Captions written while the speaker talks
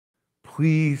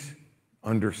Please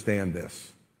understand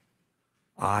this.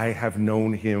 I have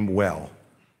known him well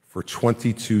for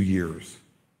 22 years,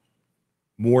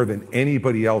 more than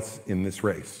anybody else in this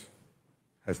race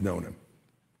has known him.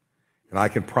 And I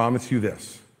can promise you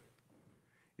this,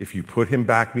 if you put him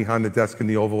back behind the desk in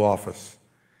the Oval Office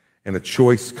and a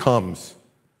choice comes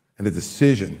and a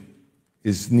decision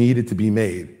is needed to be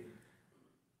made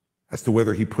as to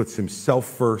whether he puts himself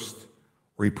first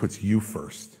or he puts you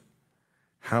first,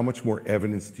 how much more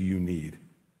evidence do you need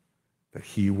that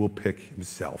he will pick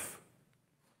himself?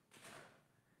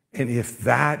 And if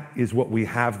that is what we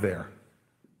have there,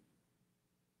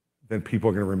 then people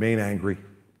are going to remain angry,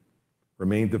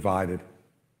 remain divided,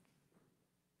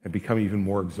 and become even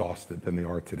more exhausted than they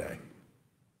are today.